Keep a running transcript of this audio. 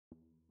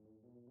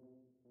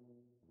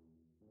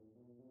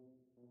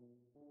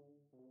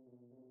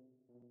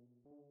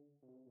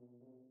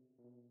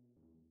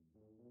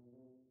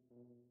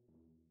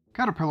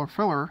Caterpillar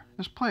Filler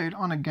is played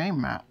on a game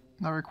mat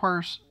that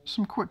requires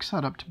some quick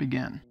setup to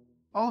begin.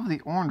 All of the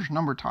orange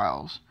number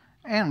tiles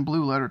and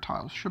blue letter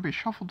tiles should be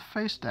shuffled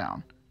face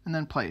down and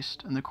then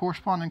placed in the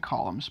corresponding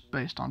columns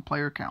based on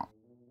player count.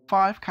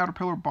 5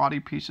 caterpillar body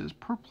pieces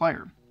per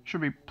player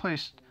should be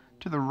placed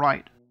to the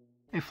right.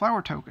 A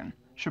flower token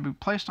should be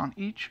placed on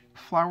each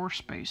flower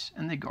space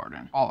in the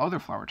garden. All other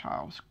flower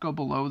tiles go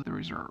below the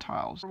reserve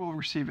tiles. Will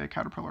receive a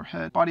caterpillar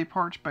head, body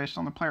parts based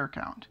on the player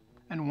count,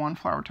 and 1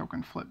 flower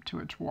token flipped to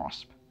its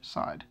wasp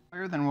side. The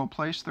player then will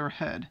place their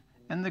head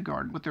in the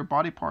garden with their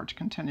body parts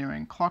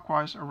continuing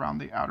clockwise around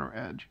the outer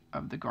edge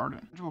of the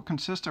garden. It will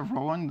consist of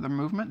rolling the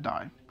movement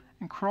die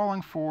and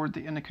crawling forward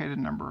the indicated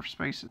number of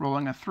spaces.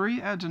 Rolling a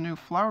 3 adds a new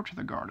flower to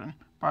the garden.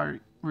 By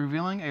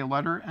revealing a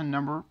letter and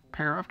number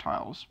pair of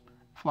tiles,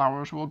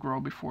 flowers will grow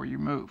before you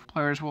move.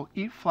 Players will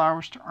eat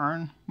flowers to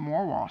earn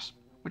more wasps,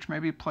 which may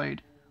be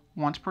played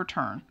once per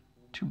turn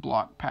to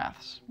block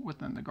paths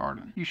within the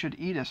garden. You should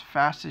eat as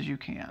fast as you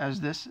can,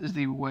 as this is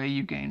the way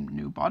you gain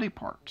new body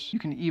parts. You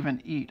can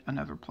even eat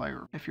another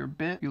player. If you're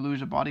bit, you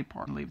lose a body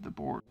part and leave the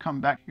board.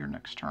 Come back your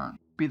next turn.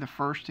 Be the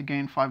first to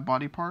gain 5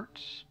 body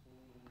parts,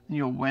 and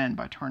you'll win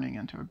by turning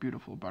into a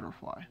beautiful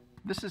butterfly.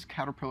 This is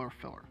Caterpillar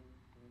Filler.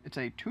 It's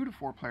a 2 to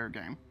 4 player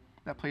game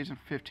that plays in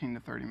 15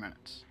 to 30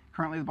 minutes.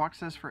 Currently the box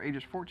says for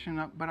ages 14 and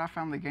up, but I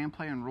found the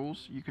gameplay and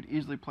rules you could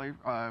easily play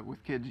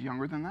with kids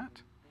younger than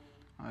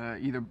that.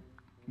 Either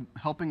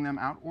helping them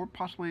out or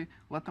possibly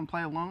let them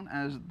play alone,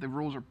 as the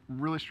rules are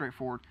really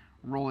straightforward.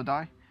 Roll a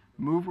die,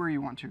 move where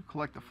you want to,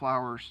 collect the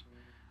flowers,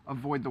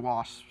 avoid the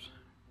wasps,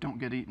 don't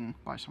get eaten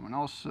by someone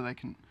else so they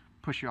can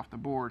push you off the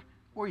board,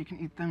 or you can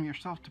eat them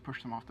yourself to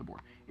push them off the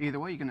board. Either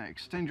way, you're going to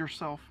extend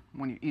yourself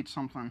when you eat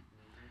something.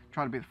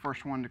 Try to be the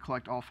first one to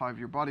collect all 5 of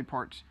your body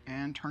parts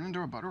and turn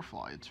into a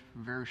butterfly. It's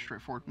very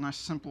straightforward. Nice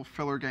simple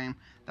filler game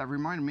that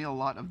reminded me a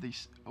lot of the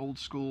old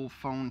school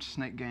phone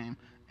snake game,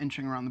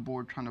 inching around the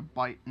board trying to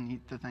bite and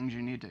eat the things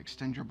you need to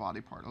extend your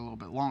body part a little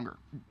bit longer.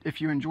 If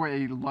you enjoy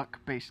a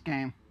luck-based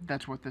game,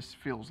 that's what this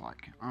feels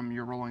like.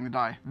 You're rolling the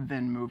die,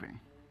 then moving.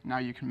 Now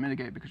you can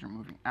mitigate because you're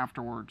moving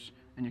afterwards,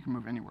 and you can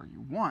move anywhere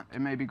you want. It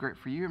may be great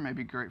for you, it may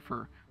be great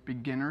for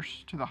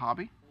beginners to the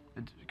hobby,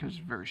 because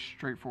it's very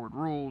straightforward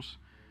rules.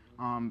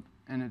 And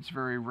it's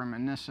very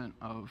reminiscent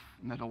of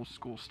that old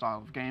school style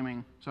of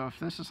gaming. So if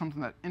this is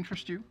something that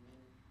interests you,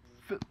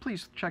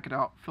 please check it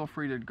out. Feel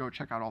free to go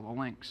check out all the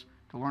links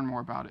to learn more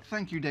about it.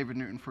 Thank you, David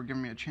Newton, for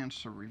giving me a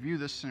chance to review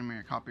this, sending me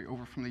a copy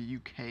over from the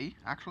UK,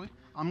 actually.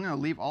 I'm going to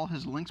leave all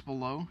his links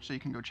below so you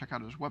can go check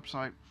out his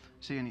website,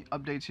 see any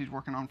updates he's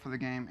working on for the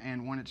game,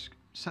 and when it's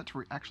set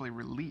to actually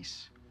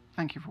release.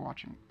 Thank you for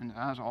watching, and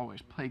as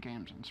always, play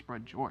games and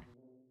spread joy.